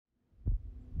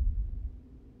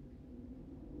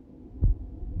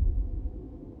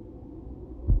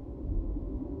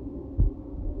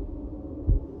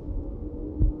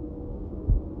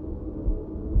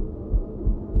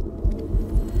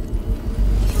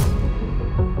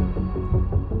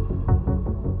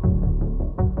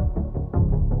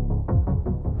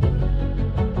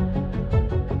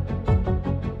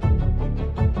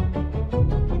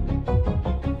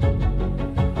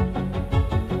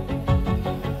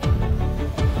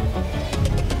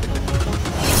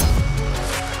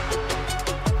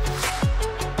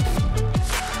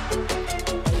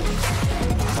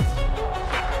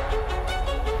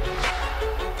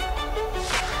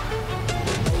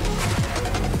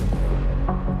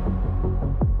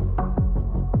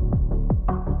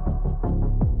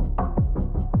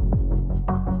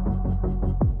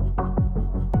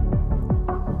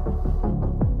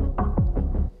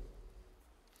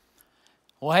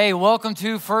Well, hey, welcome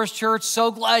to First Church. So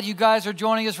glad you guys are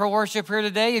joining us for worship here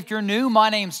today. If you're new, my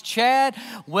name's Chad.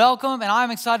 Welcome, and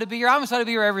I'm excited to be here. I'm excited to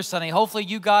be here every Sunday. Hopefully,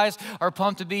 you guys are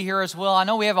pumped to be here as well. I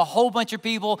know we have a whole bunch of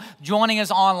people joining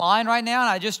us online right now, and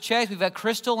I just checked. We've got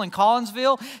Crystal in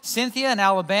Collinsville, Cynthia in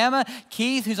Alabama,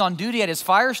 Keith, who's on duty at his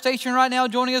fire station right now,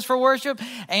 joining us for worship,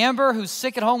 Amber, who's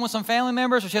sick at home with some family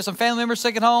members, or she has some family members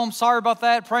sick at home. Sorry about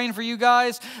that. Praying for you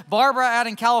guys. Barbara out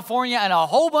in California, and a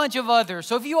whole bunch of others.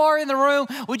 So if you are in the room,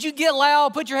 would you get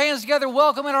loud, put your hands together,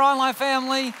 welcome in our online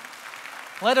family.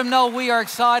 Let them know we are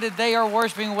excited. They are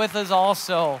worshiping with us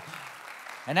also.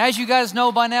 And as you guys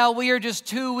know by now, we are just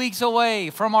 2 weeks away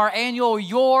from our annual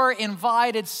You're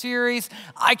Invited series.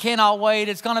 I cannot wait.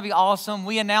 It's going to be awesome.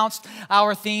 We announced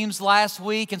our themes last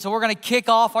week, and so we're going to kick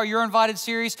off our You're Invited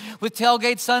series with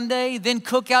Tailgate Sunday, then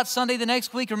Cookout Sunday the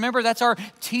next week. Remember, that's our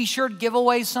t-shirt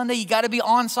giveaway Sunday. You got to be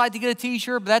on site to get a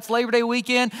t-shirt, but that's Labor Day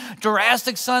weekend.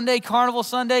 Jurassic Sunday, Carnival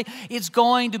Sunday. It's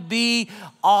going to be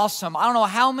awesome. I don't know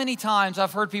how many times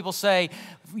I've heard people say,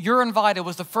 You're Invited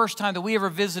was the first time that we ever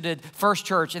visited First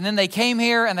Church. And then they came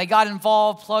here and they got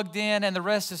involved, plugged in, and the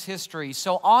rest is history.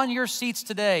 So on your seats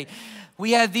today,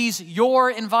 we have these You're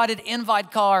Invited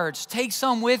invite cards. Take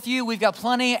some with you. We've got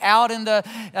plenty out in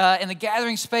the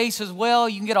gathering space as well.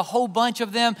 You can get a whole bunch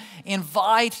of them.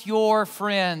 Invite your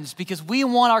friends because we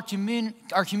want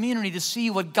our community to see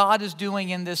what God is doing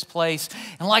in this place.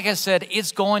 And like I said,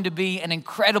 it's going to be an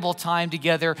incredible time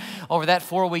together over that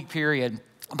 4-week period.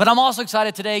 But I'm also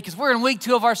excited today because we're in week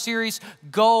 2 of our series,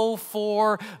 Go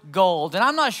for Gold. And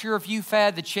I'm not sure if you've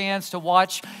had the chance to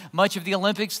watch much of the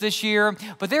Olympics this year,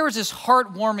 but there was this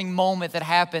heartwarming moment that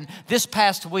happened this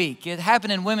past week. It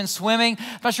happened in women's swimming.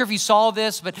 I'm not sure if you saw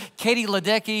this, but Katie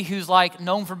Ledecky, who's like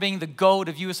known for being the GOAT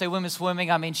of USA women's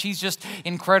swimming, I mean, she's just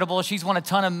incredible. She's won a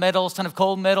ton of medals, ton of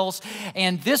gold medals.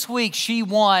 And this week she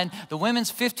won the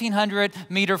women's 1,500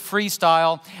 meter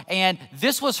freestyle. And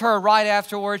this was her right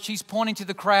afterwards. She's pointing to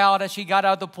the crowd as she got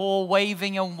out of the pool,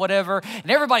 waving and whatever, and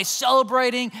everybody's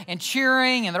celebrating and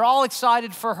cheering, and they're all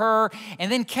excited for her.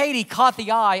 And then Katie caught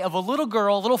the eye of a little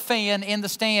girl, a little fan in the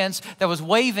stands that was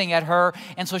waving at her,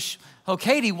 and so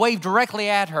Katie waved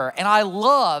directly at her, and I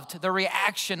loved the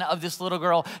reaction of this little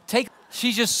girl.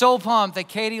 She's just so pumped that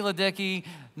Katie Ledecky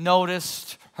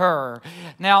noticed her.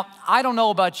 Now, I don't know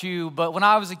about you, but when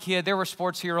I was a kid, there were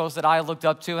sports heroes that I looked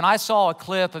up to, and I saw a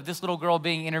clip of this little girl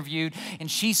being interviewed, and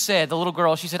she said,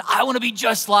 I want to be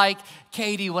just like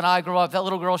Katie when I grow up. That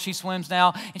little girl, she swims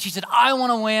now, and she said, I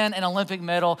want to win an Olympic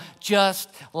medal just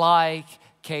like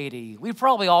Katie. We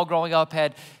probably all growing up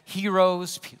had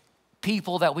heroes,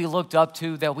 people that we looked up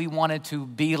to, that we wanted to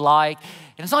be like.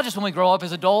 And it's not just when we grow up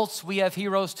as adults, we have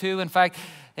heroes too. In fact,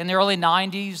 in the early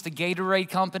 90s, the Gatorade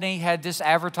company had this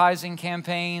advertising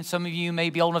campaign. Some of you may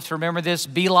be old enough to remember this,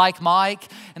 Be Like Mike.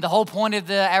 And the whole point of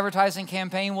the advertising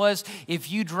campaign was if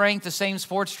you drank the same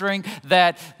sports drink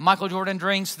that Michael Jordan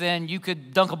drinks, then you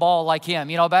could dunk a ball like him,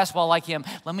 a basketball like him.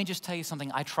 Let me just tell you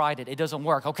something. I tried it. It doesn't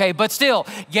work, okay? But still,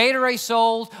 Gatorade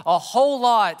sold a whole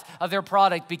lot of their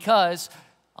product because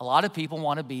a lot of people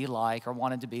wanted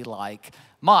to be like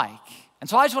Mike. And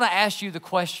so I just want to ask you the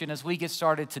question as we get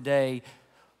started today.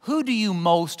 Who do you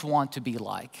most want to be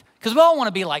like? Because we all want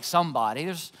to be like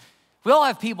somebody. We all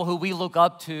have people who we look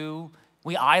up to,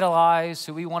 we idolize,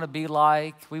 who we want to be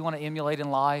like, we want to emulate in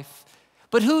life.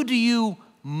 But who do you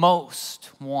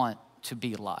most want to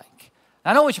be like?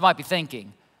 Now, I know what you might be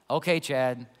thinking. Okay,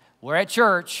 Chad, we're at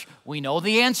church. We know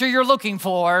the answer you're looking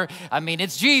for. I mean,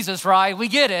 it's Jesus, right? We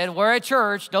get it. We're at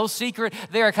church. No secret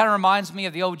there. It kind of reminds me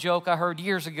of the old joke I heard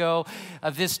years ago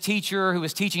of this teacher who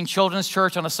was teaching children's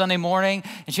church on a Sunday morning,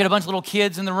 and she had a bunch of little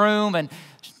kids in the room, and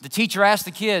the teacher asked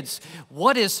the kids,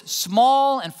 what is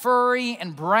small and furry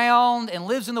and brown and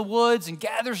lives in the woods and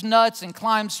gathers nuts and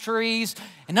climbs trees?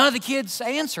 And none of the kids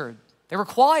answered. They were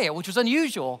quiet, which was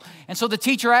unusual. And so the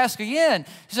teacher asked again.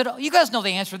 He said, you guys know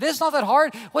the answer to this. It's not that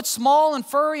hard. What's small and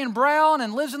furry and brown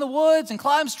and lives in the woods and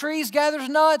climbs trees, gathers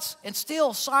nuts? And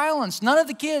still silence. None of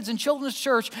the kids in children's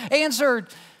church answered.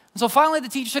 And so finally the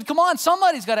teacher said, come on,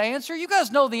 somebody's got to answer. You guys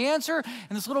know the answer.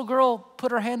 And this little girl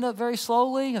put her hand up very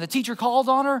slowly. And the teacher called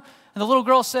on her. And the little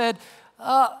girl said,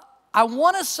 I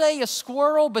want to say a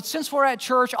squirrel, but since we're at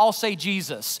church, I'll say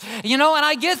Jesus. And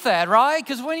I get that, right?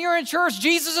 Because when you're in church,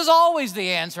 Jesus is always the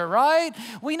answer, right?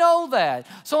 We know that.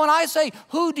 So when I say,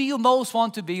 who do you most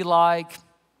want to be like?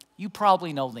 You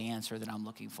probably know the answer that I'm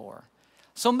looking for.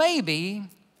 So maybe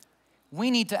we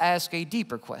need to ask a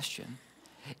deeper question.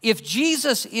 If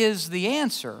Jesus is the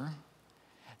answer,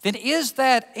 then is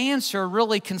that answer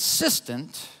really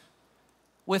consistent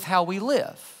with how we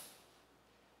live?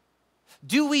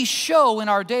 Do we show in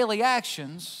our daily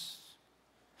actions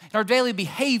in our daily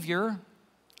behavior,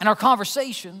 in our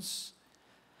conversations,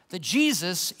 that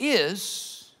Jesus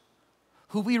is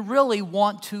who we really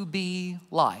want to be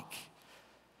like.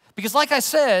 Because like I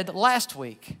said last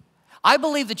week, I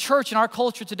believe the church in our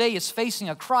culture today is facing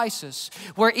a crisis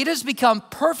where it has become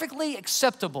perfectly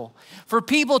acceptable for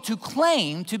people to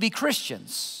claim to be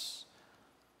Christians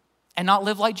and not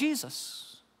live like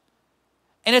Jesus.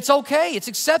 And it's okay, it's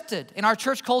accepted in our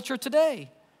church culture today.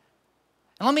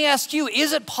 And let me ask you,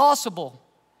 is it possible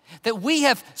that we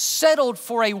have settled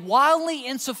for a wildly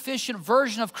insufficient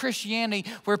version of Christianity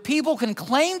where people can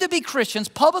claim to be Christians,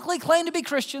 publicly claim to be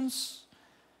Christians,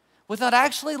 without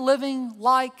actually living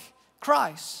like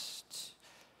Christ?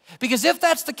 Because if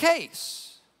that's the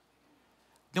case,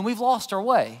 then we've lost our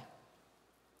way.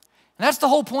 And that's the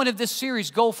whole point of this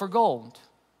series, Gold for Gold.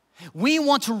 We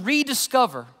want to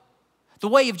rediscover the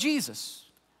way of Jesus.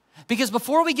 Because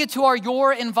before we get to our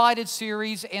You're Invited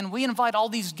series, and we invite all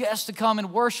these guests to come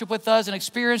and worship with us and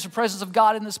experience the presence of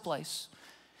God in this place,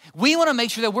 we want to make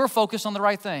sure that we're focused on the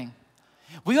right thing.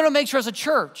 We want to make sure as a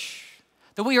church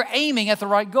that we are aiming at the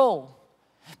right goal.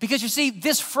 Because you see,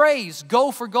 this phrase,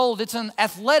 go for gold, it's an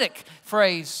athletic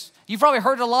phrase. You've probably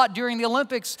heard it a lot during the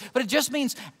Olympics, but it just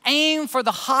means aim for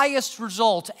the highest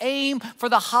result, aim for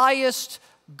the highest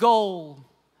goal.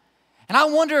 And I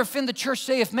wonder if in the church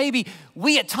today, if maybe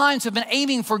we at times have been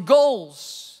aiming for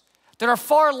goals that are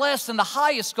far less than the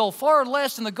highest goal, far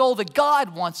less than the goal that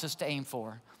God wants us to aim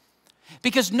for.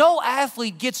 Because no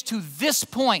athlete gets to this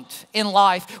point in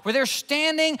life where they're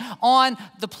standing on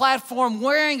the platform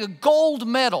wearing a gold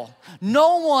medal.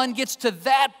 No one gets to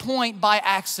that point by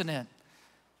accident.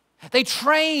 They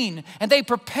train and they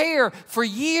prepare for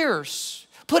years,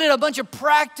 put in a bunch of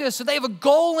practice, and they have a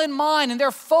goal in mind and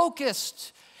they're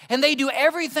focused. And they do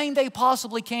everything they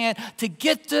possibly can to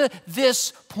get to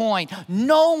this point.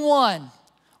 No one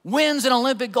wins an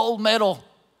Olympic gold medal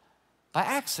by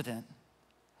accident.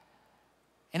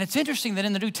 And it's interesting that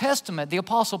in the New Testament, the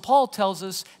Apostle Paul tells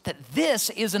us that this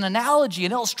is an analogy,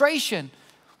 an illustration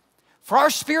for our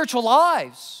spiritual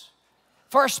lives,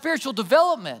 for our spiritual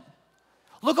development.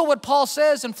 Look at what Paul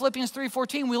says in Philippians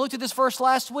 3:14. We looked at this verse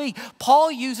last week.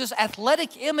 Paul uses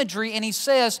athletic imagery and he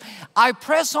says, I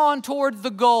press on toward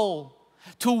the goal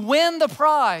to win the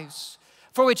prize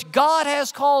for which God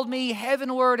has called me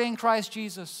heavenward in Christ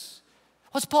Jesus.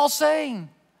 What's Paul saying?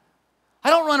 I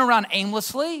don't run around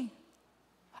aimlessly.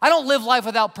 I don't live life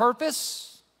without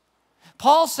purpose.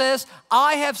 Paul says,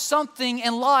 I have something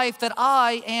in life that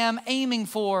I am aiming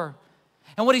for.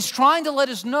 And what he's trying to let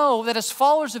us know that as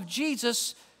followers of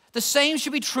Jesus, the same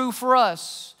should be true for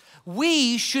us.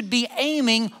 We should be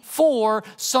aiming for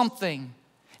something.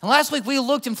 And last week we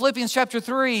looked in Philippians chapter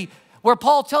 3 where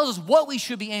Paul tells us what we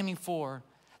should be aiming for.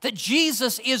 That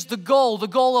Jesus is the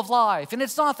goal of life. And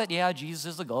it's not that, yeah, Jesus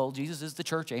is the goal, Jesus is the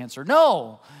church answer.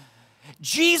 No,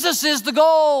 Jesus is the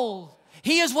goal.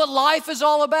 He is what life is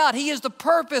all about. He is the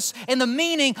purpose and the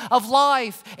meaning of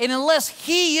life. And unless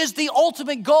He is the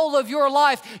ultimate goal of your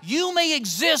life, you may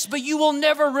exist, but you will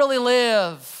never really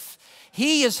live.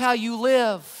 He is how you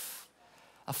live.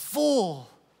 A full,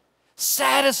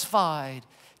 satisfied,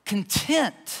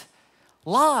 content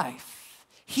life.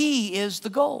 He is the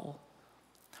goal.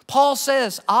 Paul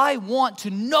says, I want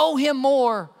to know Him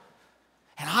more,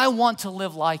 and I want to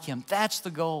live like Him. That's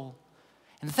the goal.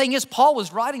 And the thing is, Paul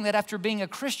was writing that after being a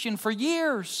Christian for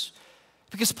years.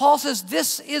 Because Paul says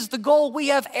this is the goal we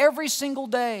have every single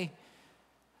day.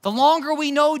 The longer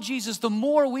we know Jesus, the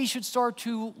more we should start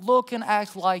to look and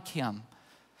act like Him.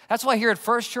 That's why here at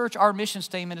First Church, our mission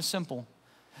statement is simple.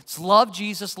 It's love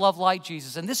Jesus, love like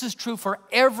Jesus. And this is true for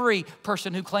every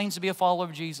person who claims to be a follower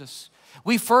of Jesus.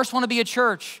 We first want to be a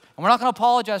church, and we're not going to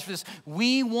apologize for this.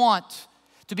 We want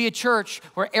to be a church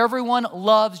where everyone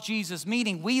loves Jesus,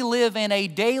 meaning we live in a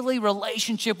daily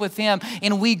relationship with Him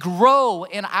and we grow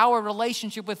in our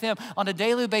relationship with Him on a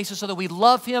daily basis so that we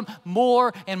love Him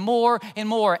more and more and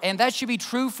more. And that should be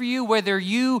true for you whether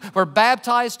you were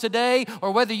baptized today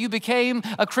or whether you became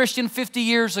a Christian 50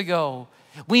 years ago.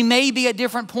 We may be at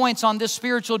different points on this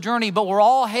spiritual journey, but we're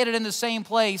all headed in the same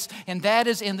place, and that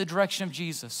is in the direction of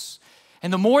Jesus.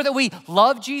 And the more that we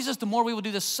love Jesus, the more we will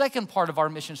do the second part of our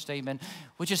mission statement,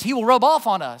 which is He will rub off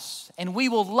on us and we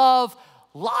will love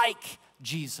like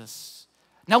Jesus.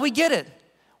 Now we get it.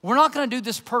 We're not going to do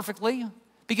this perfectly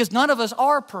because none of us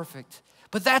are perfect.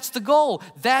 But that's the goal.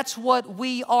 That's what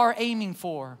we are aiming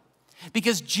for.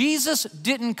 Because Jesus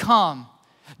didn't come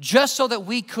just so that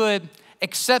we could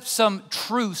accept some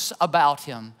truths about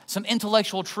Him, some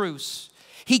intellectual truths.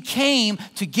 He came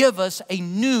to give us a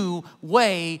new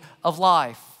way of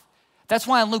life. That's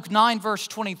why in Luke 9, verse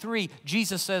 23,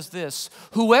 Jesus says this,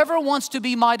 whoever wants to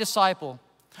be my disciple,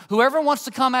 whoever wants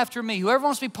to come after me, whoever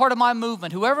wants to be part of my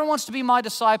movement, whoever wants to be my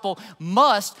disciple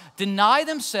must deny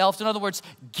themselves. In other words,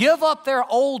 give up their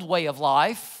old way of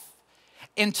life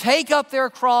and take up their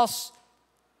cross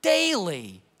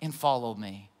daily and follow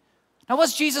me. Now,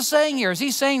 what's Jesus saying here? Is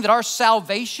he saying that our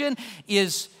salvation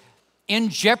is in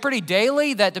jeopardy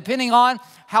daily, that depending on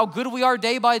how good we are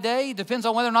day by day, depends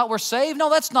on whether or not we're saved? No,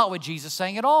 that's not what Jesus is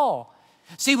saying at all.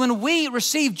 See, when we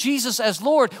receive Jesus as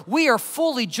Lord, we are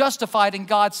fully justified in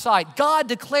God's sight. God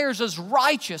declares us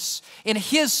righteous in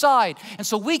His sight. And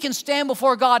so we can stand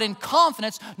before God in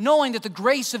confidence, knowing that the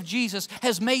grace of Jesus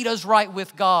has made us right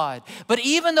with God. But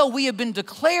even though we have been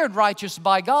declared righteous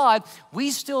by God, we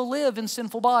still live in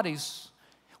sinful bodies.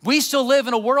 We still live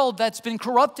in a world that's been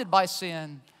corrupted by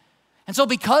sin. And so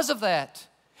because of that,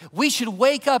 we should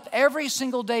wake up every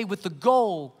single day with the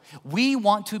goal, we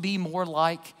want to be more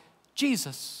like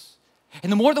Jesus.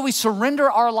 And the more that we surrender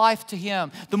our life to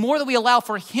Him, the more that we allow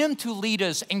for Him to lead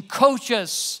us and coach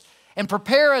us and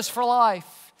prepare us for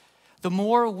life, the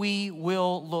more we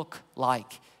will look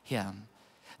like Him.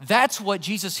 That's what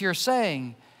Jesus here is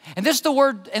saying. And this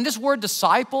word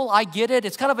disciple, I get it.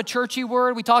 It's kind of a churchy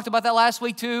word. We talked about that last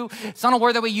week too. It's not a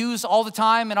word that we use all the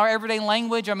time in our everyday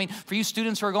language. I mean, for you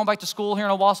students who are going back to school here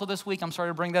in Owasso this week, I'm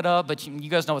sorry to bring that up, but you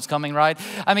guys know what's coming, right?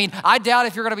 I mean, I doubt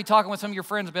if you're going to be talking with some of your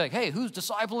friends and be like, hey, who's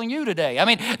discipling you today? I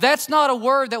mean, that's not a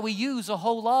word that we use a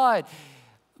whole lot,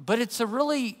 but it's a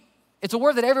word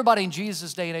that everybody in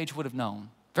Jesus' day and age would have known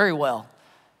very well.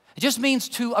 It just means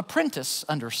to apprentice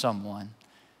under someone.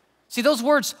 See, those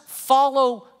words,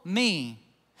 follow me,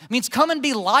 means come and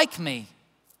be like me.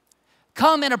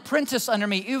 Come and apprentice under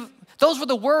me. Those were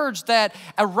the words that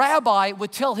a rabbi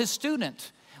would tell his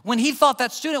student when he thought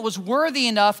that student was worthy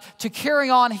enough to carry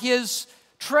on his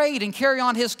trade and carry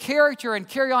on his character and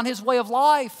carry on his way of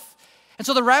life. And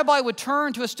so the rabbi would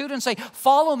turn to a student and say,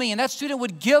 follow me. And that student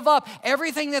would give up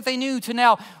everything that they knew to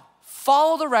now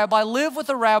follow the rabbi, live with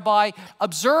the rabbi,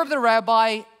 observe the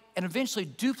rabbi, and eventually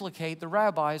duplicate the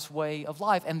rabbi's way of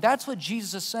life. And that's what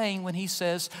Jesus is saying when He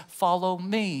says, follow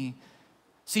me.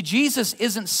 See, Jesus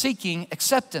isn't seeking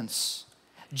acceptance.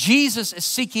 Jesus is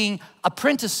seeking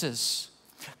apprentices,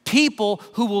 people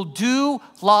who will do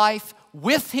life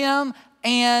with Him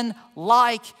and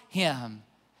like Him.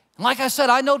 And like I said,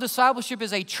 I know discipleship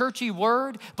is a churchy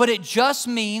word, but it just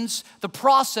means the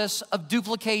process of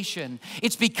duplication.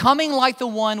 It's becoming like the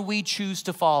one we choose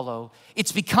to follow.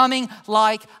 It's becoming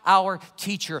like our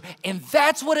teacher. And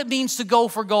that's what it means to go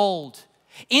for gold.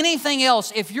 Anything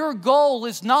else, if your goal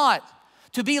is not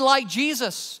to be like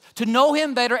Jesus, to know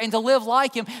Him better and to live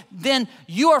like Him, then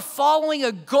you are following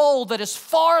a goal that is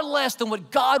far less than what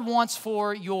God wants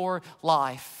for your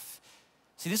life.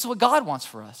 See, this is what God wants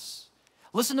for us.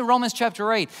 Listen to Romans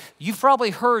chapter 8. You've probably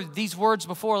heard these words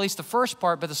before, at least the first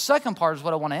part, but the second part is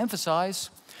what I want to emphasize.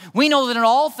 We know that in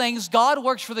all things, God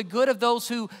works for the good of those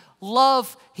who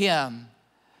love Him.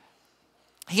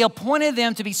 He appointed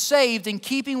them to be saved in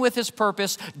keeping with His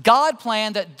purpose. God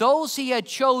planned that those He had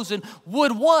chosen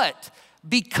would what?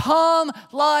 Become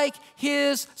like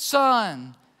His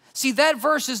Son. See, that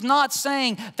verse is not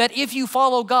saying that if you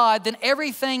follow God, then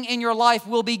everything in your life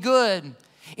will be good.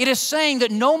 It is saying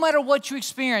that no matter what you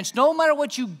experience, no matter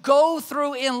what you go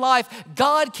through in life,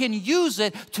 God can use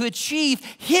it to achieve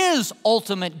His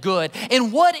ultimate good.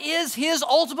 And what is His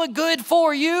ultimate good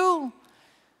for you?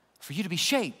 For you to be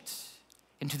shaped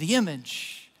into the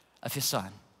image of His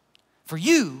Son. For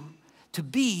you to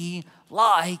be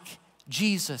like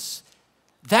Jesus.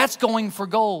 That's going for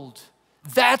gold.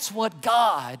 That's what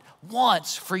God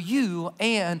wants for you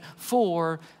and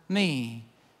for me.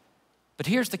 But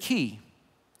here's the key.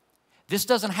 This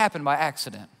doesn't happen by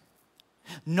accident.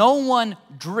 No one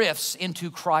drifts into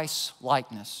Christ's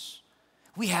likeness.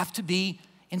 We have to be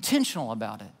intentional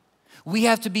about it. We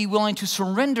have to be willing to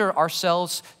surrender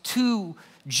ourselves to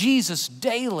Jesus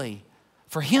daily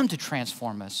for Him to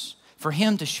transform us, for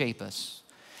Him to shape us.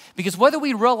 Because whether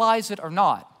we realize it or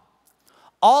not,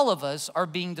 all of us are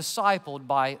being discipled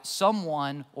by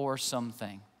someone or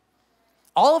something.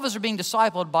 All of us are being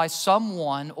discipled by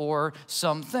someone or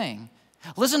something.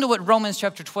 Listen to what Romans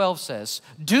chapter 12 says.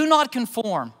 Do not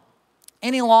conform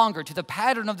any longer to the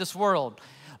pattern of this world,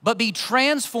 but be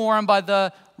transformed by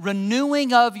the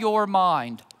renewing of your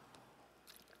mind.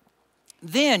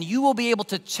 Then you will be able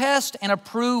to test and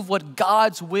approve what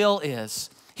God's will is,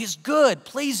 His good,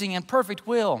 pleasing, and perfect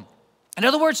will. In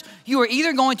other words, you are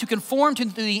either going to conform to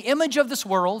the image of this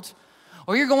world,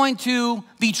 or you're going to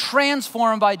be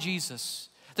transformed by Jesus.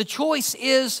 The choice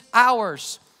is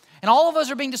ours. And all of us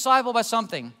are being discipled by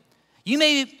something. You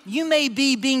may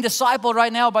be being discipled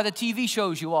right now by the TV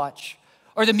shows you watch,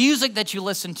 or the music that you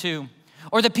listen to,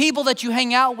 or the people that you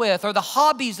hang out with, or the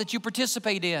hobbies that you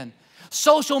participate in.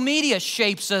 Social media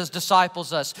shapes us,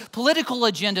 disciples us. Political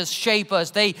agendas shape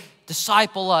us, they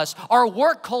disciple us. Our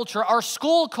work culture, our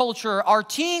school culture, our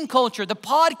teen culture, the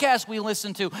podcast we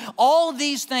listen to, all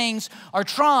these things are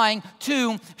trying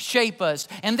to shape us.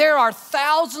 And there are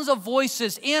thousands of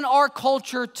voices in our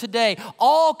culture today,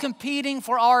 all competing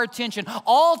for our attention,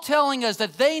 all telling us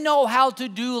that they know how to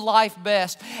do life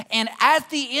best. And at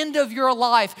the end of your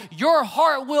life, your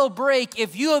heart will break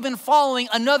if you have been following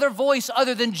another voice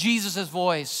other than Jesus'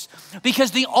 voice.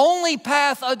 Because the only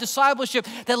path of discipleship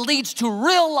that leads to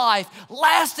real life,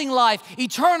 lasting life,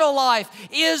 eternal life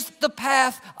is the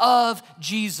path of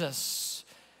Jesus.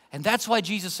 And that's why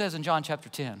Jesus says in John chapter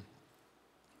 10,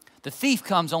 the thief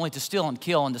comes only to steal and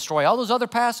kill and destroy. All those other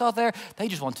paths out there, they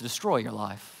just want to destroy your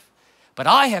life. But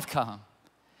I have come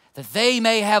that they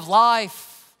may have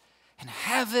life and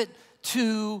have it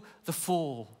to the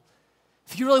full.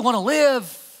 If you really want to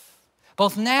live,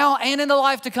 both now and in the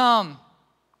life to come,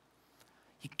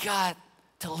 you got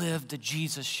to live the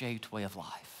Jesus-shaped way of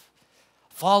life.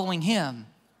 Following Him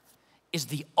is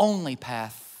the only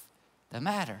path that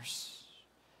matters.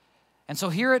 And so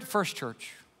here at First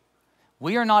Church,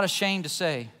 we are not ashamed to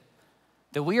say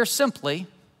that we are simply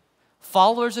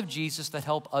followers of Jesus that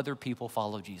help other people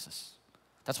follow Jesus.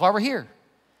 That's why we're here.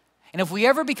 And if we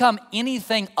ever become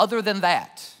anything other than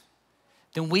that,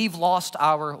 then we've lost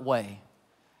our way.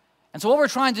 And so what we're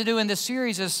trying to do in this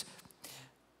series is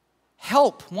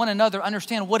help one another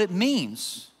understand what it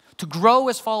means to grow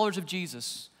as followers of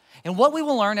Jesus. And what we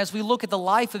will learn as we look at the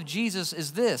life of Jesus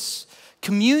is this: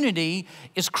 community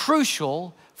is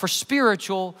crucial for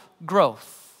spiritual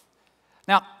growth.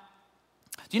 Now,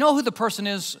 do you know who the person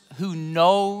is who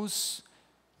knows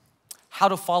how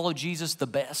to follow Jesus the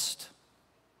best?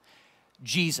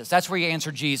 Jesus. That's where you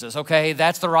answer Jesus, okay?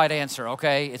 That's the right answer,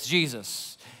 okay? It's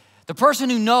Jesus. The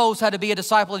person who knows how to be a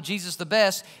disciple of Jesus the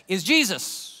best is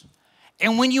Jesus.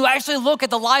 And when you actually look at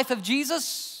the life of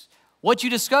Jesus, what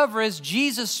you discover is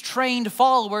Jesus trained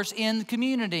followers in the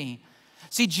community.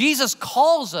 See, Jesus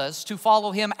calls us to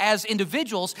follow Him as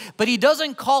individuals, but He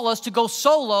doesn't call us to go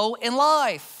solo in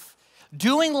life.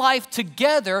 Doing life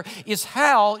together is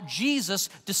how Jesus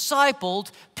discipled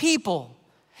people.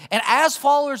 And as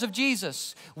followers of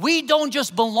Jesus, we don't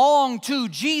just belong to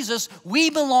Jesus, we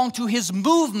belong to His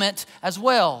movement as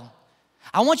well.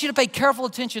 I want you to pay careful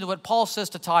attention to what Paul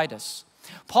says to Titus.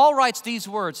 Paul writes these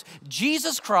words: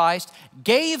 Jesus Christ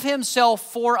gave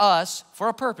Himself for us for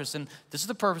a purpose. And this is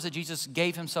the purpose that Jesus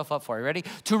gave Himself up for. Are you ready?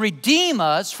 To redeem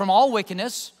us from all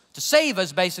wickedness, to save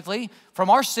us basically from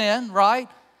our sin, right?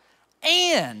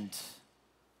 And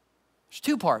there's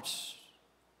two parts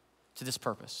to this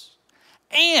purpose.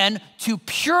 And to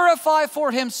purify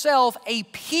for Himself a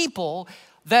people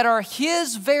that are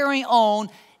His very own,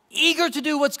 eager to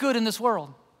do what's good in this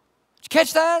world. Did you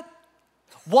catch that?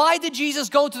 Why did Jesus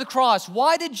go to the cross?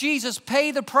 Why did Jesus pay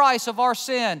the price of our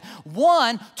sin?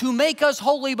 One, to make us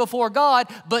holy before God,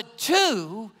 but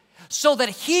two, so that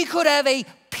He could have a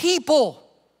people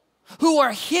who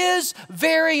are His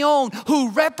very own,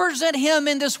 who represent Him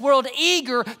in this world,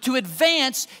 eager to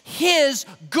advance His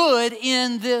good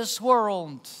in this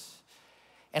world.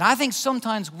 And I think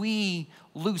sometimes we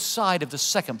lose sight of the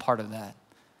second part of that.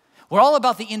 We're all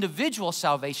about the individual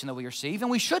salvation that we receive,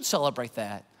 and we should celebrate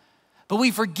that. But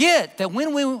we forget that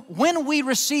when we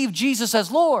receive Jesus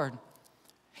as Lord,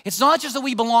 it's not just that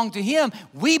we belong to Him,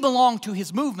 we belong to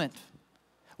His movement.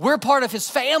 We're part of His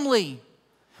family.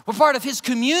 We're part of His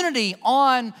community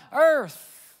on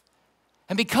earth.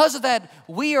 And because of that,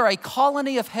 we are a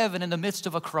colony of heaven in the midst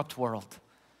of a corrupt world.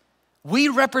 We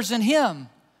represent Him.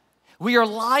 We are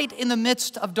light in the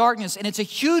midst of darkness, and it's a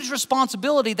huge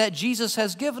responsibility that Jesus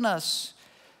has given us.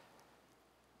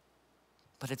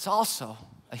 But it's also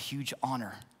a huge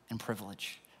honor and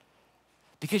privilege.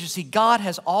 Because you see, God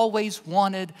has always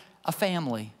wanted a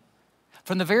family.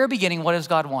 From the very beginning, what has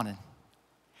God wanted?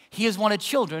 He has wanted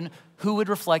children who would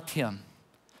reflect Him,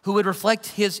 who would reflect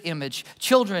His image,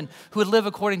 children who would live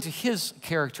according to His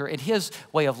character and His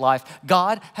way of life.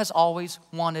 God has always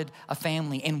wanted a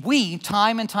family, and we,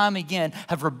 time and time again,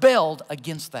 have rebelled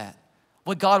against that,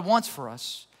 what God wants for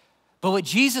us. But what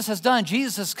Jesus has done,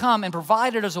 Jesus has come and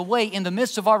provided us a way in the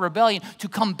midst of our rebellion to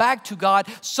come back to God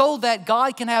so that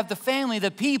God can have the family, the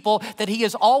people that He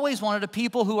has always wanted, a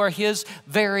people who are His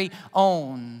very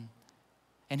own.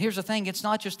 And here's the thing, it's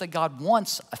not just that God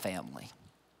wants a family.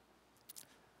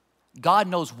 God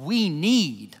knows we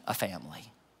need a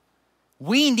family.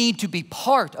 We need to be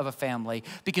part of a family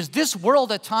because this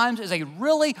world at times is a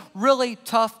really, really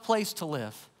tough place to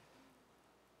live.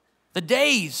 The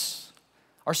days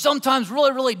are sometimes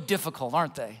really, really difficult,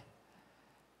 aren't they?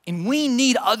 And we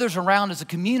need others around as a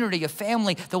community, a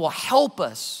family that will help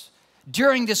us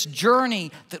during this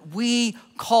journey that we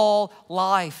call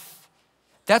life.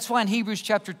 That's why in Hebrews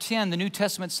chapter 10, the New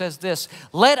Testament says this,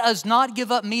 let us not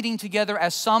give up meeting together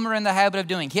as some are in the habit of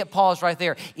doing. Hit pause right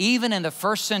there. Even in the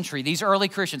first century, these early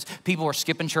Christians, people were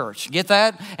skipping church. Get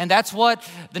that? And that's what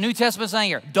the New Testament is saying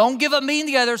here. Don't give up meeting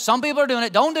together. Some people are doing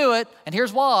it. Don't do it. And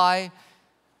here's why.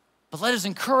 But let us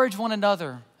encourage one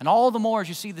another. And all the more as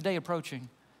you see the day approaching.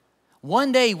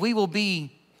 One day we will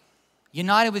be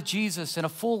united with Jesus in a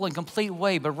full and complete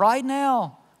way. But right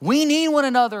now, we need one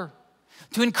another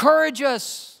to encourage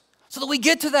us so that we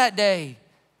get to that day.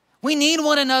 We need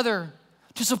one another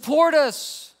to support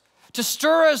us, to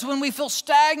stir us when we feel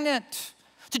stagnant,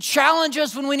 to challenge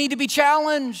us when we need to be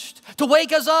challenged, to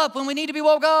wake us up when we need to be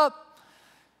woke up.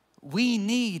 We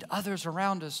need others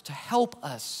around us to help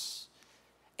us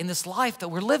in this life that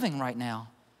we're living right now.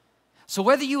 So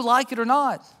whether you like it or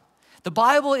not, the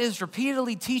Bible is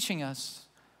repeatedly teaching us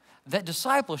that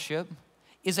discipleship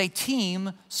is a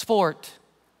team sport.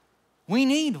 We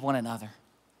need one another.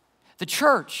 The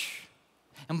church,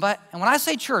 and when I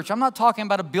say church, I'm not talking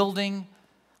about a building.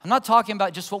 I'm not talking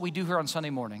about just what we do here on Sunday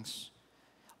mornings.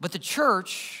 But the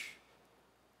church,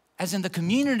 as in the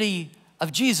community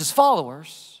of Jesus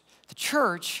followers, the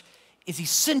church is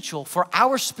essential for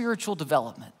our spiritual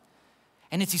development.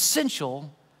 And it's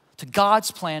essential to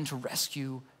God's plan to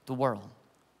rescue the world.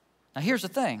 Now here's the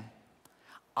thing.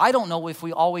 I don't know if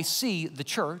we always see the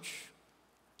church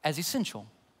as essential.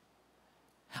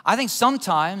 I think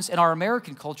sometimes in our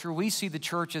American culture, we see the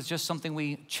church as just something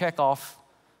we check off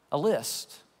a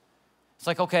list. It's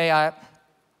like, okay, I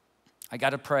got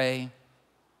to pray.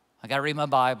 I got to read my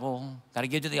Bible. Got to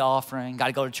give to the offering. Got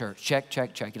to go to church. Check,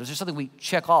 check, check. It's just something we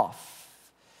check off.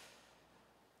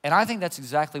 And I think that's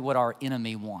exactly what our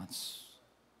enemy wants.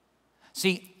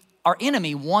 See, our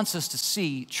enemy wants us to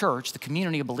see church, the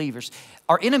community of believers.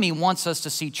 Our enemy wants us to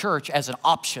see church as an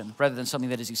option rather than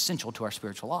something that is essential to our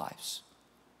spiritual lives.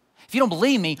 If you don't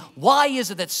believe me, why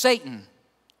is it that Satan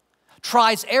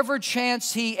tries every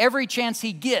chance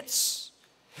he gets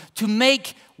to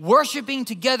make worshiping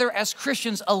together as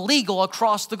Christians illegal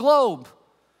across the globe?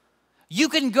 You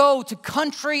can go to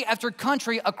country after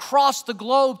country across the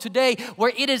globe today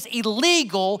where it is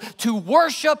illegal to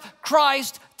worship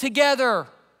Christ together.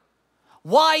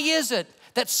 Why is it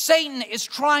that Satan is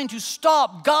trying to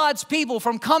stop God's people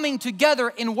from coming together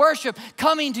in worship,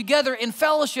 coming together in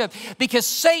fellowship? Because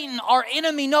Satan, our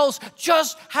enemy, knows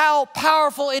just how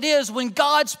powerful it is when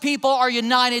God's people are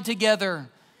united together.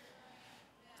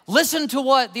 Listen to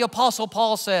what the Apostle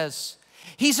Paul says.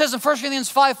 He says in 1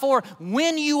 Corinthians 5:4,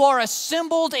 when you are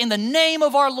assembled in the name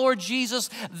of our Lord Jesus,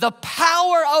 the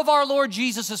power of our Lord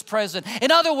Jesus is present.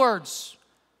 In other words,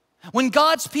 when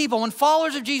God's people, when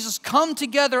followers of Jesus come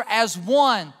together as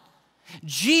one,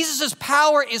 Jesus'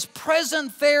 power is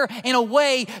present there in a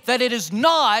way that it is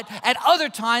not at other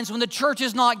times when the church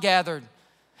is not gathered.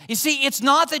 You see, it's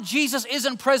not that Jesus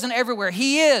isn't present everywhere.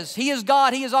 He is. He is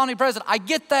God. He is omnipresent. I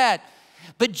get that.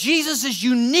 But Jesus is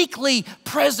uniquely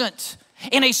present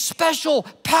in a special,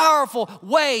 powerful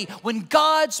way when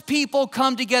God's people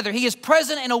come together. He is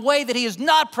present in a way that he is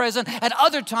not present at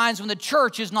other times when the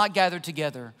church is not gathered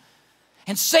together.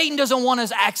 And Satan doesn't want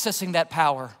us accessing that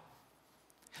power.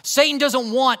 Satan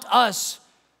doesn't want us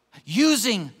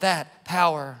using that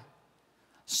power.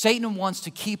 Satan wants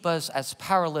to keep us as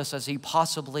powerless as he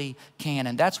possibly can.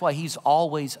 And that's why he's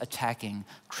always attacking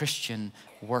Christian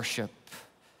worship.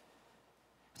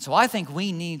 So I think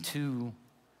we need to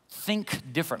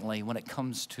think differently when it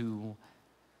comes to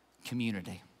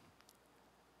community.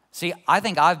 See, I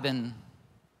think I've been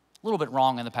a little bit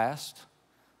wrong in the past.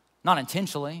 Not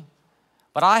intentionally.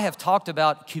 But I have talked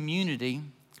about community,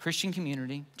 Christian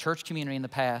community, church community in the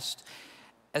past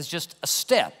as just a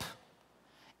step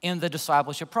in the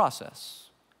discipleship process.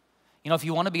 You know, if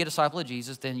you want to be a disciple of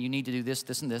Jesus, then you need to do this,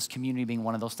 this, and this, community being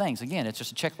one of those things. Again, it's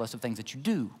just a checklist of things that you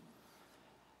do.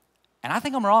 And I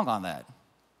think I'm wrong on that.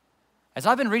 As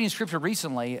I've been reading scripture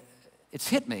recently, it's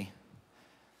hit me.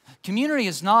 Community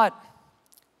is not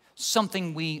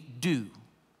something we do.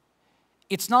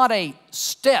 It's not a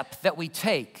step that we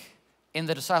take in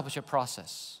the discipleship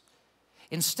process.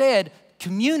 Instead,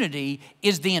 community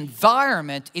is the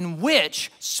environment in which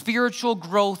spiritual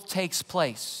growth takes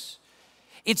place.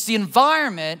 It's the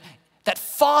environment that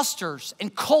fosters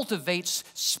and cultivates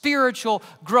spiritual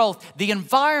growth, the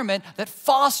environment that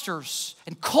fosters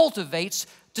and cultivates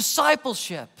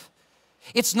discipleship.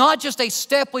 It's not just a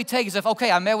step we take as if,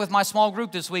 okay, I met with my small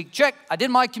group this week. Check, I did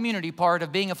my community part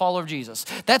of being a follower of Jesus.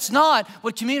 That's not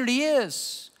what community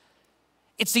is.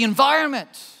 It's the environment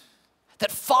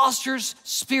that fosters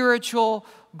spiritual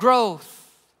growth.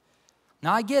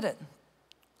 Now, I get it.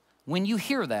 When you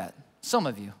hear that, some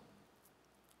of you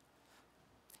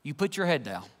put your head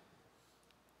down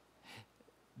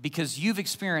because you've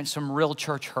experienced some real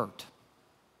church hurt.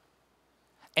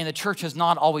 And the church has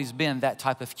not always been that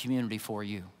type of community for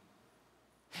you.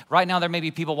 Right now, there may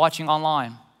be people watching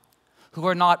online who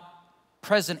are not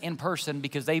present in person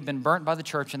because they've been burnt by the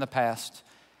church in the past.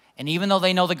 And even though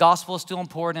they know the gospel is still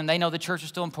important and they know the church is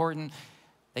still important,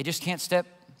 they just can't step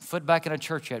foot back in a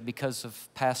church yet because of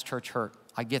past church hurt.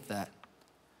 I get that.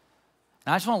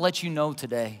 And I just want to let you know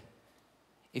today,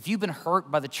 if you've been hurt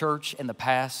by the church in the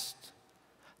past,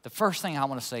 the first thing I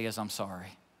want to say is I'm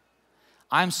sorry.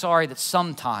 I'm sorry that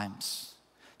sometimes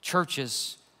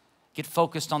churches get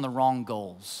focused on the wrong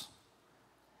goals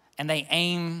and they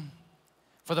aim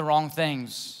for the wrong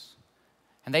things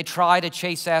and they try to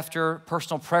chase after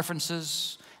personal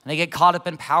preferences and they get caught up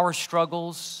in power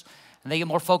struggles and they get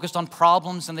more focused on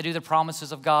problems than they do the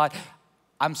promises of God.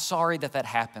 I'm sorry that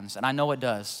happens, and I know it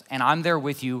does, and I'm there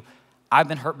with you. I've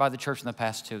been hurt by the church in the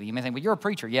past too. You may think, well, you're a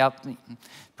preacher. Yeah,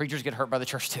 preachers get hurt by the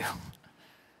church too.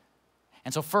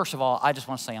 And so first of all, I just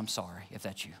want to say I'm sorry if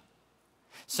that's you.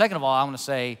 Second of all, I want to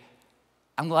say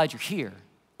I'm glad you're here.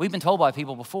 We've been told by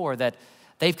people before that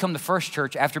they've come to First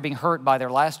Church after being hurt by their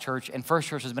last church, and First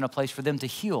Church has been a place for them to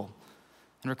heal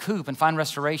and recoup and find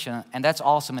restoration, and that's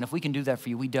awesome. And if we can do that for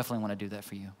you, we definitely want to do that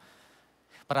for you.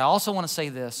 But I also want to say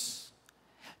this,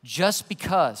 just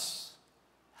because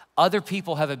other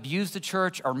people have abused the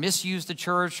church or misused the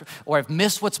church or have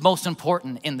missed what's most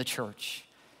important in the church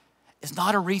is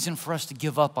not a reason for us to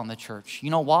give up on the church.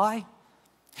 You know why?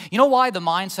 You know why the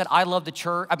mindset, I love the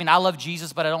church, I love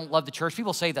Jesus, but I don't love the church?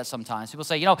 People say that sometimes. People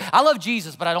say, I love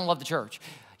Jesus, but I don't love the church.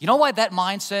 You know why that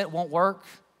mindset won't work?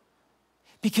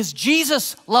 Because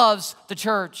Jesus loves the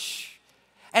church.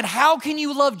 And how can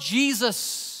you love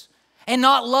Jesus and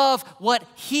not love what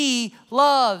he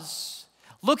loves?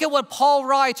 Look at what Paul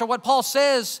writes or what Paul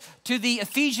says to the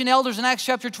Ephesian elders in Acts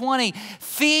chapter 20.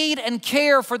 Feed and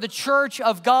care for the church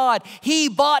of God. He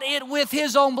bought it with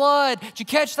his own blood. Did you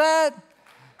catch that?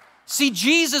 See,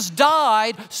 Jesus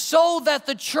died so that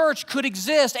the church could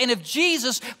exist. And if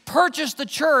Jesus purchased the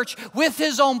church with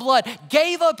his own blood,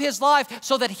 gave up his life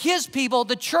so that his people,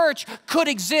 the church, could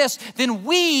exist, then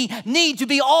we need to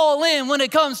be all in when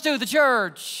it comes to the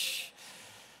church.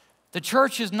 The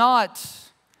church is not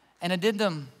an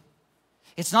addendum.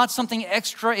 It's not something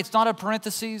extra. It's not a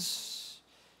parenthesis.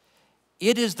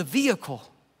 It is the vehicle,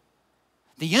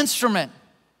 the instrument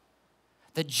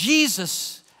that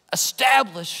Jesus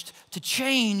established to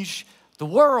change the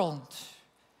world.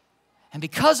 And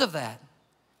because of that,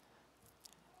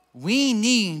 we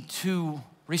need to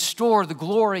restore the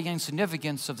glory and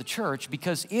significance of the church,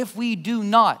 because if we do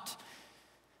not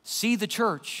see the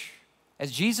church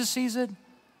as Jesus sees it,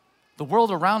 the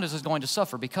world around us is going to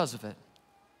suffer because of it.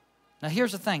 Now,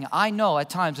 here's the thing. I know at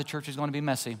times the church is going to be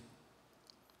messy.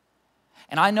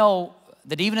 And I know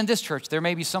that even in this church, there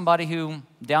may be somebody who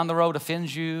down the road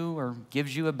offends you or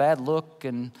gives you a bad look,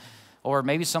 or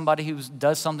maybe somebody who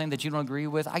does something that you don't agree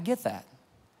with. I get that.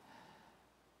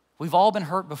 We've all been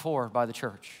hurt before by the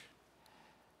church.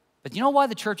 But you know why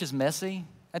the church is messy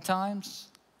at times?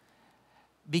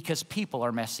 Because people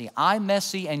are messy. I'm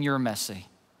messy and you're messy.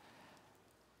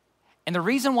 And the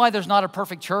reason why there's not a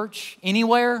perfect church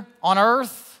anywhere on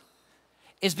earth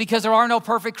is because there are no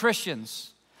perfect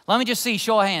Christians. Let me just see,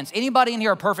 show of hands. Anybody in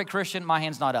here a perfect Christian? My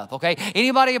hand's not up, okay?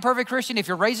 Anybody a perfect Christian? If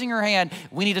you're raising your hand,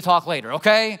 we need to talk later,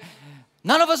 okay?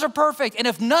 None of us are perfect. And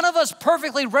if none of us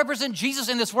perfectly represent Jesus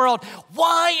in this world,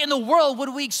 why in the world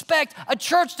would we expect a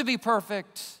church to be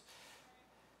perfect?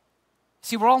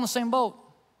 See, we're all in the same boat.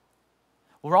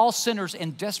 We're all sinners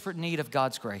in desperate need of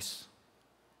God's grace.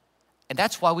 And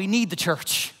that's why we need the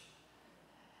church.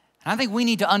 And I think we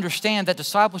need to understand that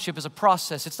discipleship is a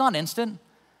process. It's not instant.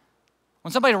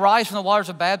 When somebody arrives from the waters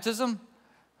of baptism,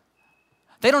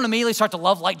 they don't immediately start to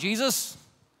love like Jesus.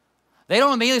 They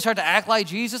don't immediately start to act like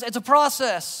Jesus. It's a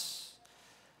process.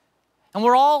 And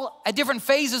we're all at different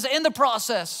phases in the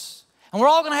process. And we're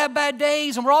all going to have bad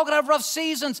days, and we're all going to have rough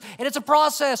seasons, and it's a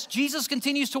process. Jesus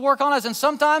continues to work on us, and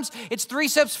sometimes it's 3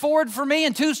 steps forward for me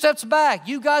and 2 steps back.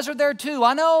 You guys are there too,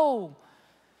 I know.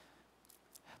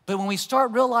 But when we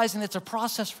start realizing it's a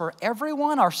process for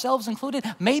everyone, ourselves included,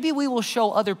 maybe we will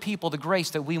show other people the grace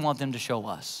that we want them to show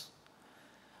us.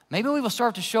 Maybe we will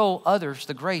start to show others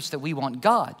the grace that we want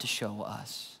God to show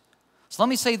us. So let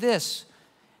me say this.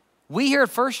 We here at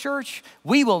First Church,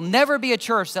 we will never be a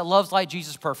church that loves like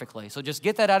Jesus perfectly. So just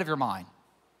get that out of your mind.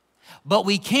 But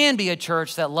we can be a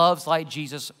church that loves like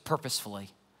Jesus purposefully.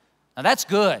 Now that's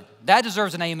good. That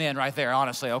deserves an amen right there,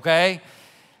 honestly, okay?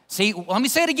 See, let me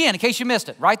say it again in case you missed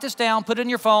it. Write this down, put it in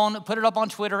your phone, put it up on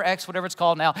Twitter, X, whatever it's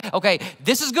called now. Okay,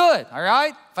 this is good, all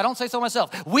right? If I don't say so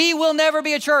myself. We will never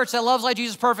be a church that loves like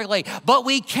Jesus perfectly, but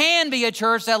we can be a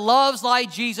church that loves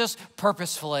like Jesus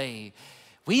purposefully.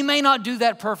 We may not do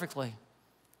that perfectly,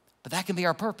 but that can be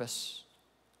our purpose.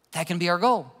 That can be our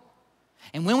goal.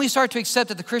 And when we start to accept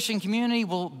that the Christian community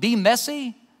will be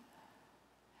messy,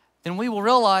 then we will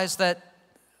realize that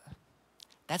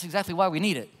that's exactly why we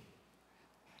need it.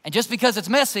 And just because it's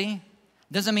messy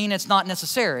doesn't mean it's not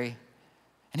necessary.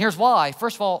 And here's why.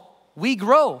 First of all, we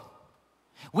grow.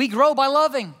 We grow by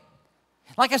loving.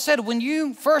 Like I said, when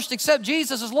you first accept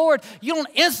Jesus as Lord, you don't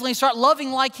instantly start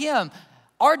loving like Him.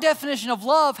 Our definition of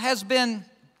love has been,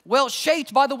 well,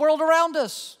 shaped by the world around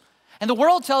us. And the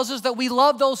world tells us that we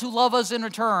love those who love us in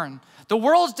return. The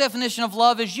world's definition of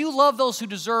love is you love those who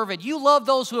deserve it. You love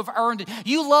those who have earned it.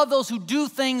 You love those who do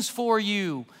things for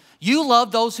you. You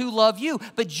love those who love you.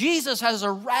 But Jesus has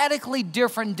a radically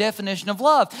different definition of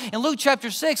love. In Luke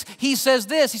chapter 6, He says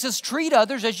this. He says, treat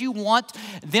others as you want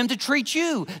them to treat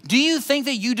you. Do you think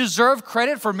that you deserve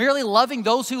credit for merely loving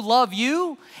those who love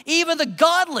you? Even the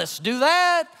godless do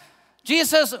that. Jesus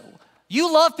says,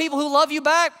 you love people who love you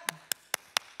back.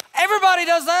 Everybody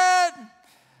does that.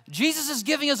 Jesus is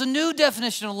giving us a new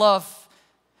definition of love.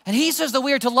 And He says that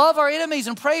we are to love our enemies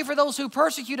and pray for those who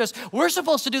persecute us. We're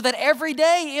supposed to do that every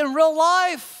day in real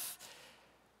life.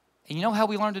 And you know how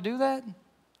we learn to do that?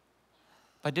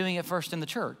 By doing it first in the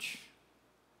church.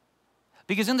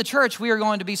 Because in the church, we are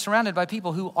going to be surrounded by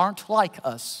people who aren't like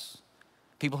us.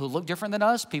 People who look different than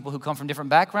us. People who come from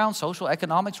different backgrounds, social,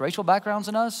 economics, racial backgrounds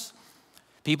than us.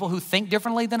 People who think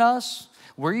differently than us.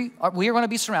 We are going to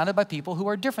be surrounded by people who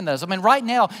are different than us. I mean, right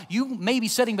now, you may be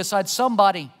sitting beside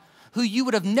somebody who you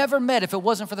would have never met if it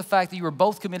wasn't for the fact that you were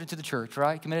both committed to the church,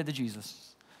 right? Committed to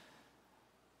Jesus.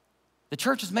 The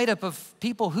church is made up of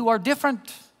people who are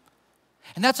different.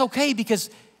 And that's okay because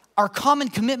our common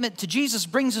commitment to Jesus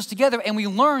brings us together and we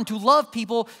learn to love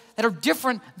people that are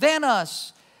different than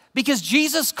us. Because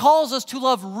Jesus calls us to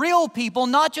love real people,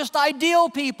 not just ideal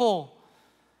people.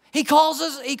 He calls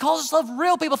us to love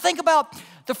real people. Think about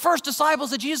the first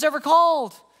disciples that Jesus ever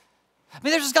called. I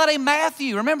mean, there's this guy named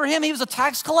Matthew. Remember him? He was a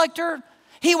tax collector.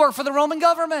 He worked for the Roman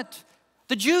government.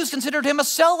 The Jews considered him a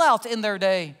sellout in their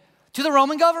day to the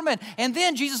Roman government. And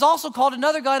then Jesus also called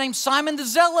another guy named Simon the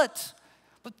Zealot.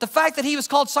 But the fact that he was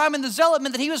called Simon the Zealot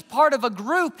meant that he was part of a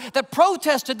group that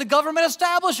protested the government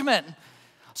establishment.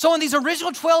 So in these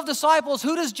original 12 disciples,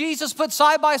 who does Jesus put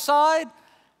side by side?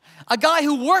 A guy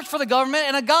who worked for the government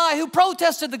and a guy who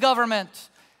protested the government.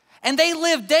 And they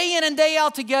lived day in and day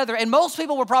out together. And most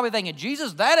people were probably thinking,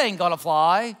 Jesus, that ain't gonna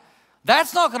fly.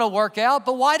 That's not gonna work out.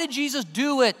 But why did Jesus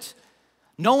do it?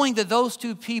 Knowing that those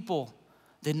two people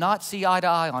did not see eye to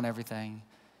eye on everything.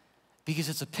 Because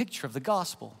it's a picture of the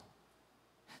gospel.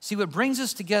 See, what brings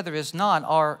us together is not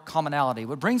our commonality.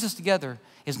 What brings us together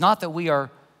is not that we are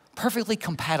perfectly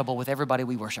compatible with everybody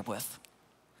we worship with.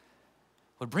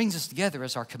 What brings us together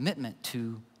is our commitment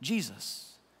to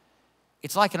Jesus.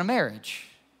 It's like in a marriage.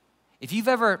 If you've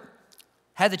ever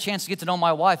had the chance to get to know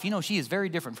my wife, you know she is very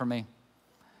different from me.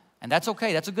 And that's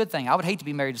okay, that's a good thing. I would hate to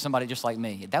be married to somebody just like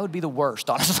me. That would be the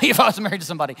worst, honestly, if I was married to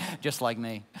somebody just like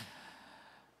me.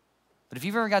 But if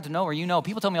you've ever got to know her, you know,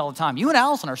 people tell me all the time, you and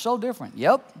Allison are so different.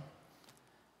 Yep.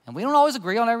 And we don't always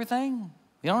agree on everything.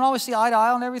 We don't always see eye to eye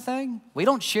on everything. We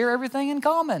don't share everything in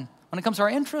common when it comes to our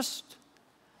interests.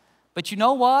 But you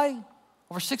know why?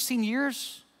 Over 16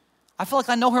 years, I feel like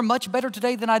I know her much better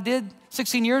today than I did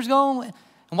 16 years ago. And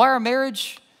why our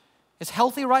marriage is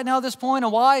healthy right now at this point,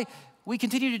 and why we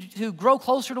continue to grow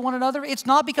closer to one another. It's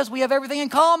not because we have everything in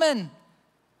common.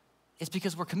 It's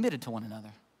because we're committed to one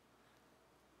another.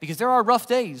 Because there are rough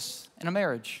days in a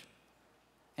marriage.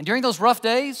 And during those rough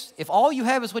days, if all you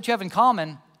have is what you have in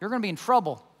common, you're going to be in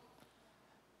trouble.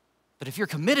 But if you're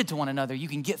committed to one another, you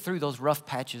can get through those rough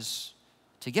patches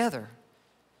together.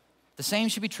 The same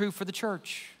should be true for the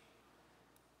church.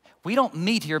 We don't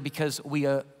meet here because we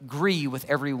agree with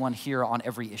everyone here on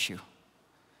every issue.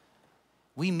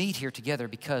 We meet here together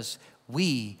because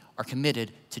we are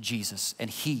committed to Jesus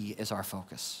and He is our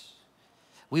focus.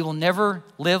 We will never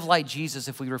live like Jesus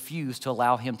if we refuse to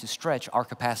allow Him to stretch our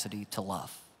capacity to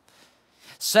love.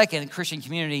 Second, Christian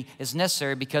community is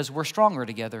necessary because we're stronger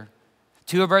together.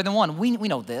 Two are better than one. We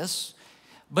know this.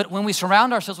 But when we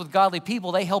surround ourselves with godly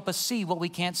people, they help us see what we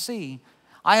can't see.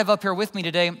 I have up here with me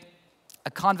today a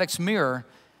convex mirror.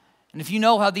 And if you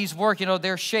know how these work,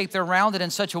 they're shaped, they're rounded in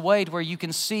such a way to where you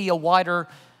can see a wider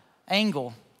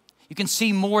angle. You can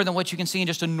see more than what you can see in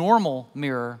just a normal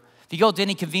mirror. If you go to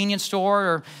any convenience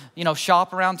store or,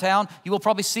 shop around town, you will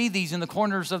probably see these in the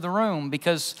corners of the room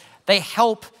because they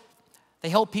help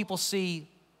people see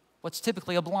what's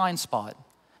typically a blind spot.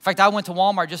 In fact, I went to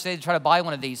Walmart just today to try to buy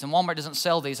one of these, and Walmart doesn't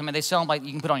sell these. I mean, they sell them like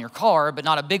you can put on your car, but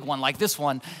not a big one like this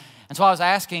one. And so I was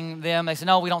asking them, they said,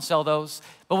 no, we don't sell those.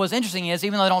 But what's interesting is,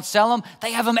 even though they don't sell them,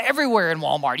 they have them everywhere in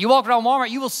Walmart. You walk around Walmart,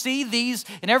 you will see these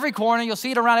in every corner. You'll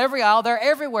see it around every aisle. They're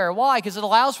everywhere. Why? Because it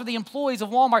allows for the employees of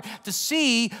Walmart to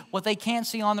see what they can't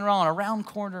see on their own, around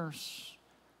corners.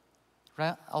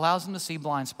 Right? Allows them to see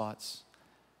blind spots.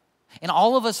 And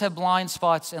all of us have blind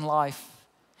spots in life.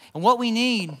 And what we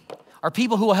need are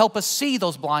people who will help us see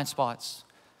those blind spots,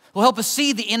 who will help us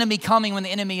see the enemy coming when the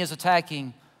enemy is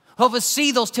attacking, who will help us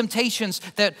see those temptations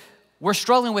that we're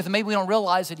struggling with and maybe we don't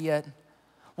realize it yet,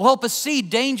 will help us see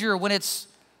danger when it's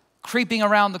creeping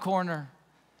around the corner,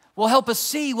 will help us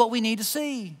see what we need to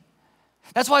see.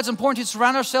 That's why it's important to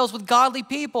surround ourselves with godly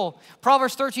people.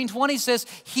 Proverbs 13:20 says,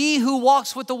 he who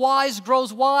walks with the wise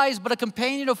grows wise, but a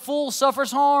companion of fools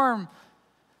suffers harm.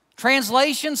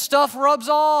 Translation, stuff rubs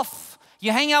off.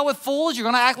 You hang out with fools, you're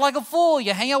going to act like a fool.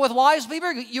 You hang out with wise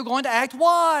people, you're going to act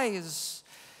wise.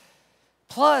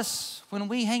 Plus, when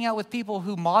we hang out with people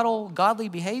who model godly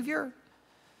behavior,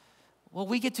 well,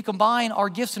 we get to combine our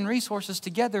gifts and resources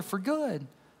together for good.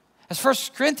 As 1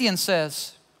 Corinthians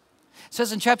says, it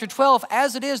says in chapter 12,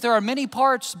 as it is, there are many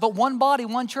parts, but one body,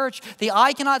 one church. The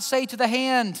eye cannot say to the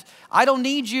hand, I don't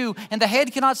need you. And the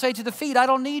head cannot say to the feet, I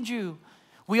don't need you.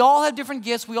 We all have different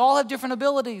gifts. We all have different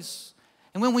abilities.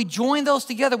 And when we join those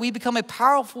together, we become a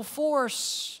powerful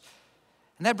force.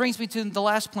 And that brings me to the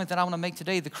last point that I want to make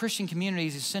today. The Christian community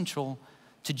is essential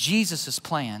to Jesus'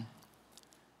 plan.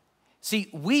 See,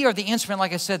 we are the instrument,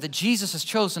 like I said, that Jesus has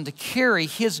chosen to carry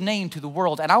his name to the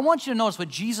world. And I want you to notice what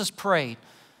Jesus prayed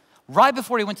right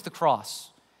before he went to the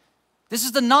cross. This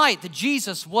is the night that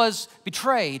Jesus was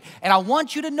betrayed. And I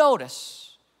want you to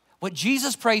notice what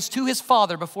Jesus prays to his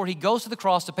Father before he goes to the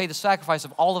cross to pay the sacrifice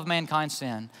of all of mankind's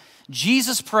sin.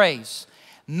 Jesus prays,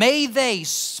 may they,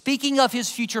 speaking of his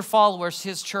future followers,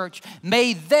 his church,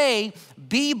 may they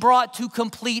be brought to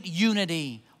complete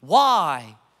unity.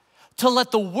 Why? To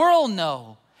let the world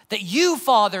know that you,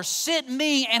 Father, sent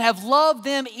me and have loved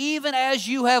them even as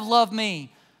you have loved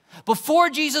me. Before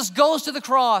Jesus goes to the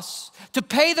cross to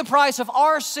pay the price of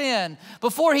our sin,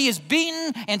 before he is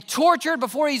beaten and tortured,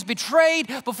 before he's betrayed,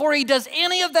 before he does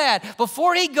any of that,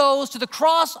 before he goes to the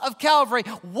cross of Calvary,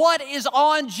 what is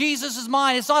on Jesus'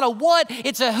 mind? It's not a what,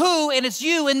 it's a who, and it's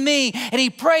you and me. And he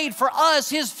prayed for us,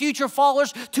 his future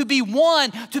followers, to be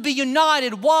one, to be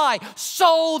united. Why?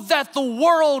 So that the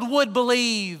world would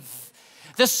believe.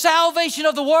 The salvation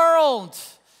of the world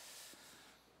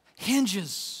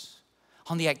hinges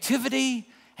on the activity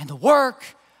and the work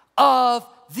of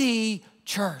the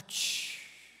church.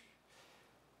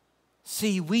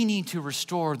 See, we need to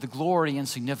restore the glory and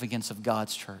significance of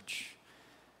God's church.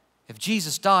 If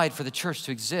Jesus died for the church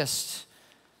to exist,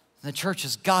 then the church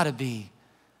has got to be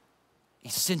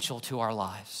essential to our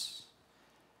lives.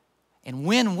 And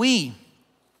when we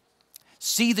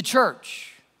see the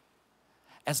church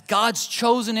as God's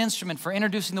chosen instrument for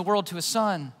introducing the world to his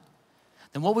Son,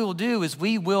 then what we will do is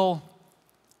we will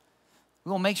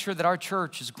make sure that our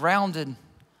church is grounded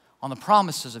on the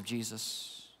promises of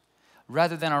Jesus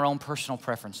rather than our own personal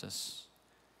preferences.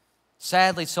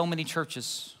 Sadly, so many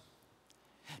churches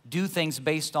do things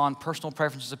based on personal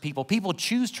preferences of people. People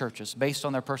choose churches based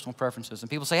on their personal preferences. And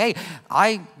people say, hey,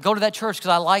 I go to that church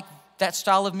because I like that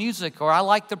style of music, or I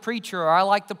like the preacher, or I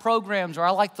like the programs, or I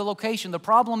like the location. The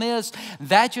problem is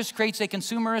that just creates a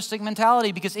consumeristic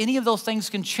mentality because any of those things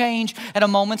can change at a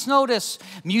moment's notice.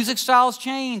 Music styles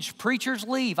change. Preachers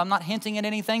leave. I'm not hinting at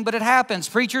anything, but it happens.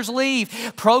 Preachers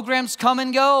leave. Programs come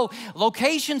and go.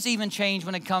 Locations even change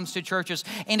when it comes to churches.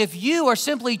 And if you are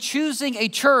simply choosing a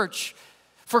church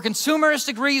for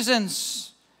consumeristic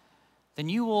reasons, then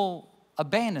you will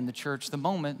abandon the church the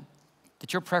moment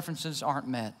that your preferences aren't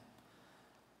met.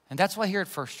 And that's why here at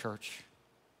First Church,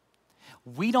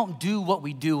 we don't do what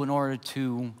we do in order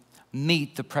to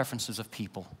meet the preferences of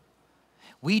people.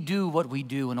 We do what we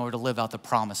do in order to live out the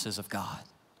promises of God.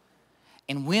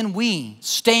 And when we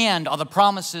stand on the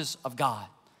promises of God,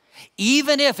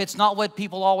 even if it's not what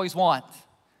people always want,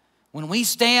 when we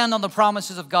stand on the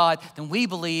promises of God, then we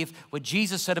believe what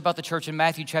Jesus said about the church in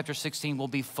Matthew chapter 16 will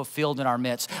be fulfilled in our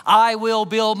midst. I will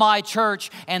build my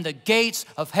church, and the gates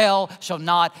of hell shall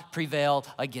not prevail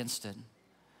against it.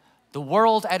 The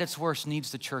world at its worst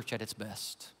needs the church at its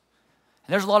best. And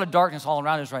There's a lot of darkness all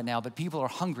around us right now, but people are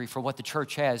hungry for what the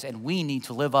church has, and we need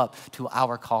to live up to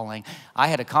our calling. I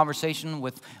had a conversation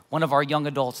with one of our young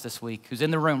adults this week who's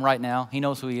in the room right now. He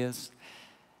knows who he is.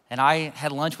 And I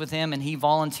had lunch with him, and he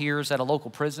volunteers at a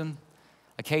local prison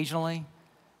occasionally.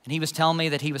 And he was telling me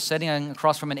that he was sitting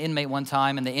across from an inmate one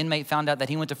time, and the inmate found out that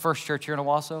he went to First Church here in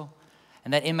Owasso.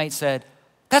 And that inmate said,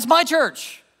 "That's my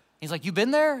church." He's like, "You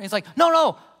been there?" He's like,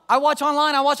 No, I watch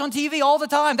online, I watch on TV all the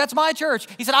time. That's my church.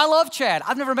 He said, "I love Chad.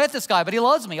 I've never met this guy, but he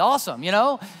loves me. Awesome, you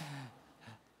know?" He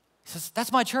says,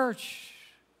 "That's my church.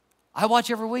 I watch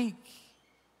every week."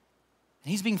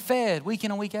 And he's being fed week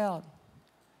in and week out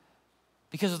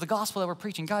because of the gospel that we're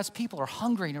preaching. Guys, people are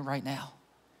hungry right now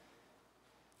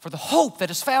for the hope that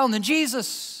is found in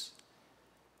Jesus.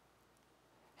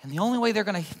 And the only way they're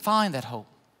going to find that hope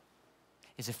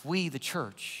is if we, the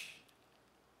church,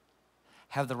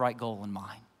 have the right goal in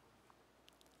mind.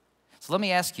 So let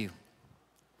me ask you,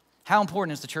 how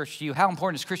important is the church to you? How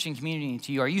important is Christian community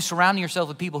to you? Are you surrounding yourself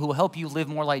with people who will help you live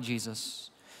more like Jesus?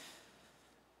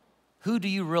 Who do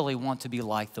you really want to be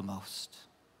like the most?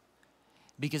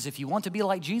 Because if you want to be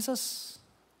like Jesus,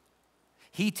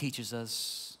 he teaches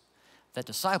us that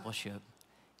discipleship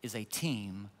is a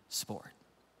team sport.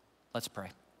 Let's pray.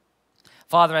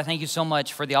 Father, I thank you so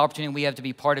much for the opportunity we have to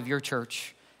be part of your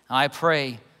church. And I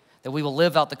pray that we will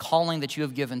live out the calling that you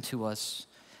have given to us,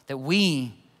 that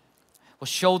we will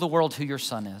show the world who your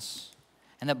Son is,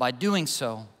 and that by doing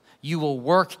so, you will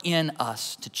work in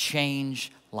us to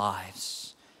change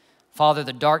lives. Father,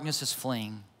 the darkness is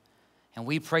fleeing, and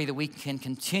we pray that we can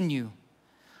continue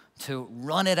to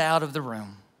run it out of the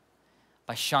room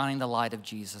by shining the light of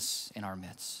Jesus in our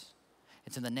midst.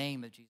 It's in the name of Jesus.